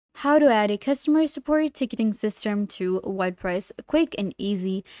How to add a customer support ticketing system to WordPress, quick and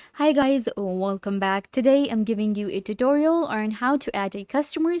easy. Hi guys, welcome back. Today I'm giving you a tutorial on how to add a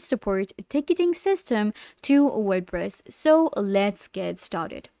customer support ticketing system to WordPress. So let's get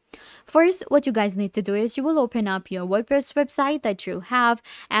started. First, what you guys need to do is you will open up your WordPress website that you have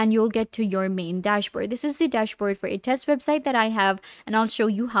and you'll get to your main dashboard. This is the dashboard for a test website that I have, and I'll show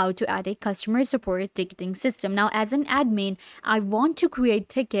you how to add a customer support ticketing system. Now, as an admin, I want to create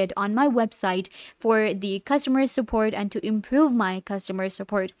ticket on my website for the customer support and to improve my customer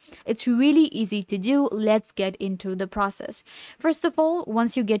support. It's really easy to do. Let's get into the process. First of all,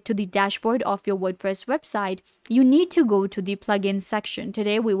 once you get to the dashboard of your WordPress website, you need to go to the plugin section.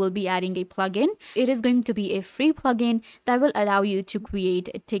 Today we will be adding a plugin. It is going to be a free plugin that will allow you to create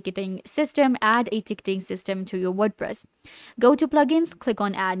a ticketing system, add a ticketing system to your WordPress. Go to plugins, click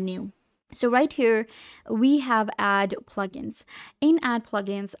on add new. So right here, we have add plugins. In add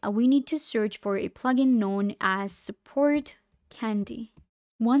plugins, we need to search for a plugin known as Support Candy.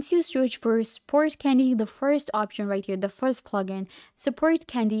 Once you search for Support Candy, the first option right here, the first plugin, Support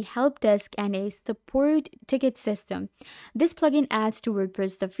Candy Help Desk and a Support Ticket System. This plugin adds to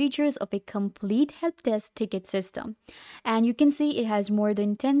WordPress the features of a complete help desk ticket system. And you can see it has more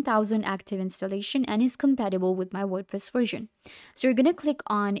than 10,000 active installation and is compatible with my WordPress version. So you're going to click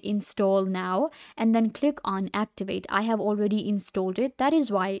on Install Now and then click on Activate. I have already installed it. That is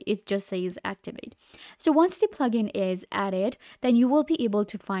why it just says Activate. So once the plugin is added, then you will be able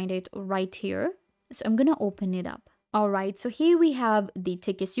to find it right here. So I'm going to open it up. Alright, so here we have the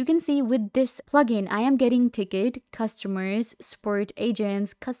tickets. You can see with this plugin, I am getting ticket, customers, support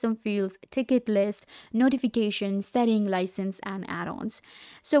agents, custom fields, ticket list, notifications, setting, license, and add-ons.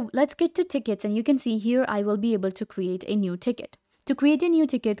 So let's get to tickets, and you can see here I will be able to create a new ticket. To create a new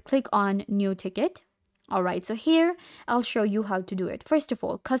ticket, click on New Ticket. Alright, so here I'll show you how to do it. First of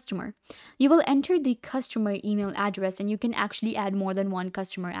all, customer. You will enter the customer email address, and you can actually add more than one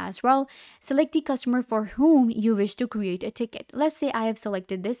customer as well. Select the customer for whom you wish to create a ticket. Let's say I have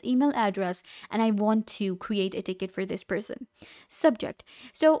selected this email address and I want to create a ticket for this person. Subject.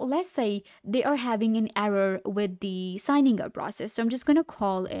 So let's say they are having an error with the signing up process. So I'm just going to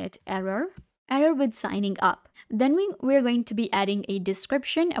call it error with signing up. Then we're going to be adding a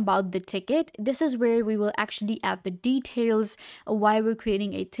description about the ticket. This is where we will actually add the details, why we're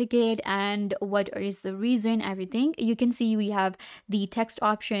creating a ticket and what is the reason, everything. You can see we have the text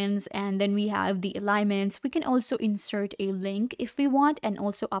options and then we have the alignments. We can also insert a link if we want and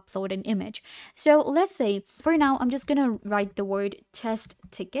also upload an image. So let's say for now, I'm just going to write the word test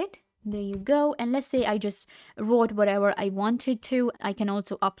ticket. There you go. And let's say I just wrote whatever I wanted to. I can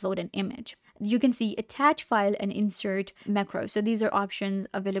also upload an image. You can see attach file and insert macro. So these are options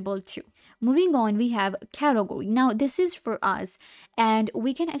available too. Moving on, we have category. Now this is for us, and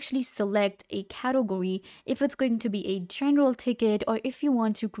we can actually select a category if it's going to be a general ticket, or if you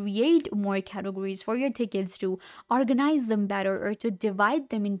want to create more categories for your tickets to organize them better or to divide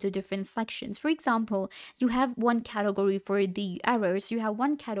them into different sections. For example, you have one category for the errors, you have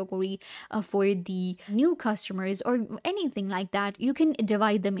one category for the new customers, or anything like that. You can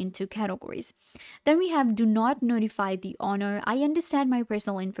divide them into categories. Then we have do not notify the owner. I understand my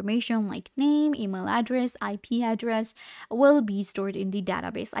personal information like name, email address, IP address will be stored in the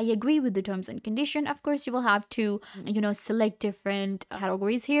database. I agree with the terms and condition. Of course, you will have to, select different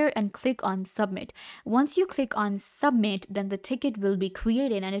categories here and click on submit. Once you click on submit, then the ticket will be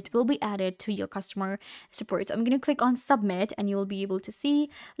created and it will be added to your customer support. So I'm going to click on submit and you will be able to see,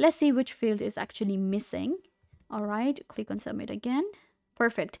 let's see which field is actually missing. All right, click on submit again.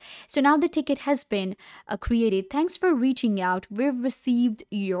 Perfect. So now the ticket has been created. Thanks for reaching out. We've received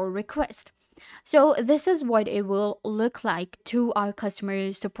your request. So this is what it will look like to our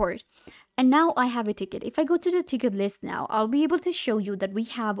customer support. And now I have a ticket. If I go to the ticket list now, I'll be able to show you that we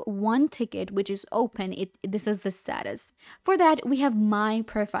have one ticket which is open. This is the status. For that, we have my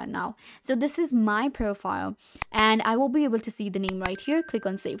profile now. So this is my profile and I will be able to see the name right here. Click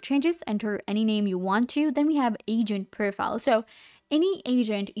on save changes, enter any name you want to. Then we have agent profile. So any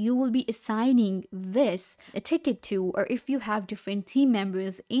agent you will be assigning this a ticket to, or if you have different team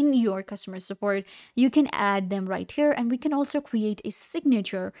members in your customer support, you can add them right here. And we can also create a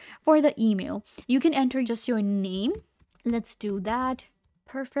signature for the email. You can enter just your name. Let's do that.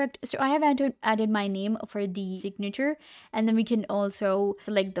 Perfect. So I have added my name for the signature, and then we can also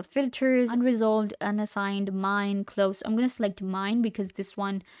select the filters: unresolved, unassigned, mine, close. I'm going to select mine because this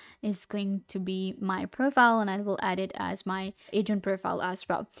one is going to be my profile, and I will add it as my agent profile as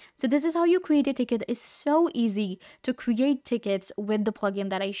well. So this is how you create a ticket. It's so easy to create tickets with the plugin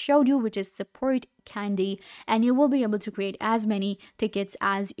that I showed you, which is Support Candy, and you will be able to create as many tickets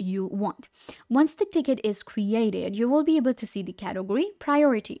as you want. Once the ticket is created, you will be able to see the category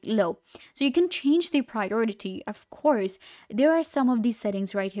priority low. So you can change the priority. Of course, there are some of these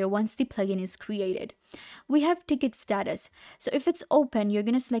settings right here once the plugin is created. We have ticket status. So if it's open, you're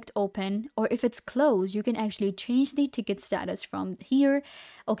going to select open, or if it's closed, you can actually change the ticket status from here.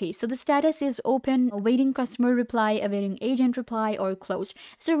 Okay, so the status is open, awaiting customer reply, awaiting agent reply, or closed.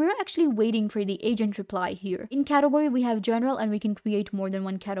 So we're actually waiting for the agent reply here. In category, we have general, and we can create more than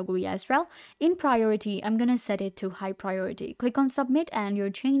one category as well. In priority, I'm going to set it to high priority. Click on submit and your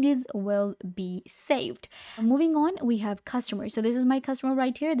changes will be saved. Moving on, we have customer. So this is my customer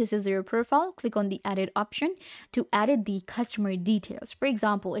right here. This is your profile. Click on the edit option to edit the customer details. For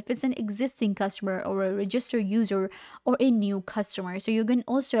example, if it's an existing customer or a registered user or a new customer. So you can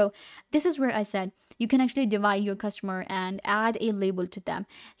also, this is where I said you can actually divide your customer and add a label to them.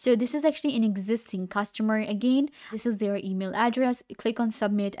 So this is actually an existing customer. Again, this is their email address. Click on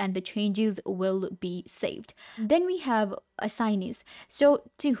submit and the changes will be saved. Then we have assignees. So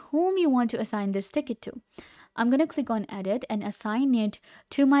to whom you want to assign this ticket to. I'm going to click on edit and assign it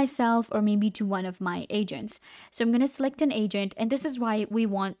to myself or maybe to one of my agents. So I'm going to select an agent, and this is why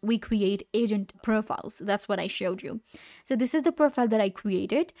we create agent profiles. That's what I showed you. So this is the profile that I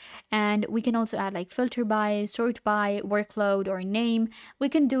created, and we can also add like filter by, sort by, workload, or name. We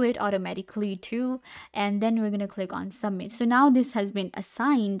can do it automatically too, and then we're going to click on submit. So now this has been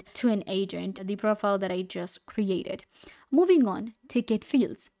assigned to an agent, the profile that I just created. Moving on, ticket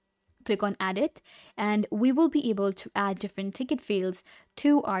fields. Click on edit and we will be able to add different ticket fields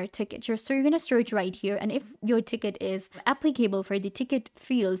to our ticket. So you're going to search right here, and if your ticket is applicable for the ticket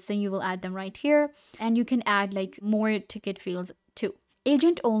fields, then you will add them right here, and you can add like more ticket fields too.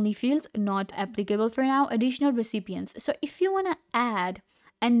 Agent only fields not applicable for now. Additional recipients. So if you want to add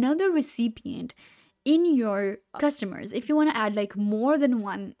another recipient in your customers, if you want to add like more than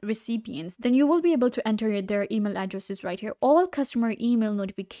one recipients, then you will be able to enter their email addresses right here. All customer email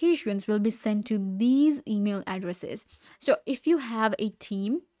notifications will be sent to these email addresses. So if you have a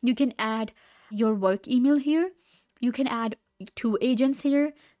team, you can add your work email here. You can add 2 agents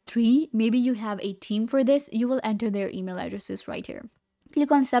here, 3. Maybe you have a team for this. You will enter their email addresses right here. Click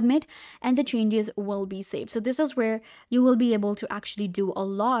on submit and the changes will be saved. So this is where you will be able to actually do a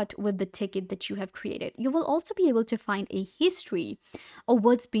lot with the ticket that you have created. You will also be able to find a history of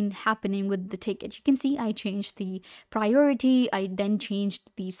what's been happening with the ticket. You can see I changed the priority, I then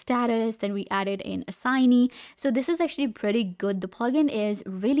changed the status, then we added an assignee. So this is actually pretty good. The plugin is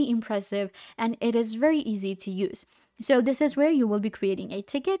really impressive and it is very easy to use. So this is where you will be creating a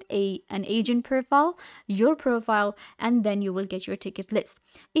ticket, an agent profile, your profile, and then you will get your ticket list.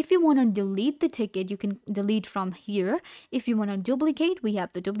 If you want to delete the ticket, you can delete from here. If you want to duplicate, we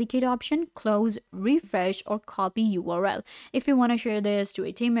have the duplicate option, close, refresh, or copy URL. If you want to share this to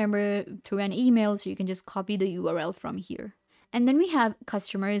a team member through an email, so you can just copy the URL from here. And then we have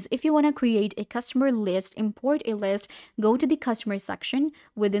customers. If you want to create a customer list, import a list, go to the customer section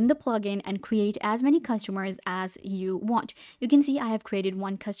within the plugin and create as many customers as you want. You can see I have created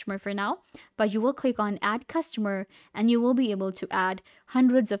 1 customer for now, but you will click on add customer and you will be able to add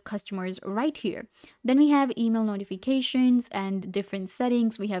hundreds of customers right here. Then we have email notifications and different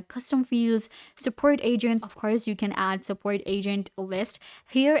settings. We have custom fields, support agents. Of course, you can add support agent list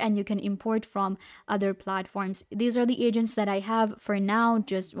here and you can import from other platforms. These are the agents that I have for now,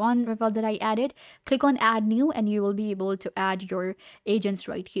 just 1 profile that I added. Click on add new and you will be able to add your agents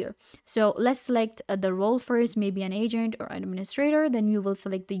right here. So let's select the role first, maybe an agent or an administrator. Then you will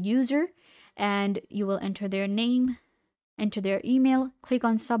select the user and you will enter their name, enter their email, click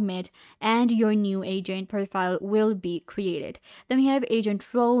on submit, and your new agent profile will be created. Then we have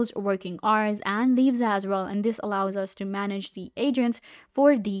agent roles, working hours, and leaves as well, and this allows us to manage the agents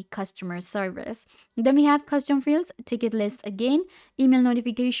for the customer service. Then we have custom fields, ticket list again, email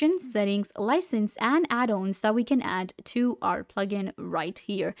notifications, settings, license, and add-ons that we can add to our plugin right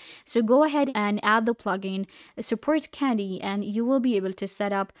here. So go ahead and add the plugin, support Candy, and you will be able to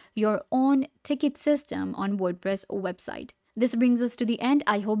set up your own ticket system on WordPress website. This brings us to the end.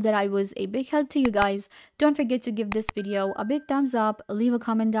 I hope that I was a big help to you guys. Don't forget to give this video a big thumbs up, leave a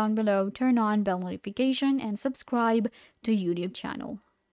comment down below, turn on bell notification, and subscribe to YouTube channel.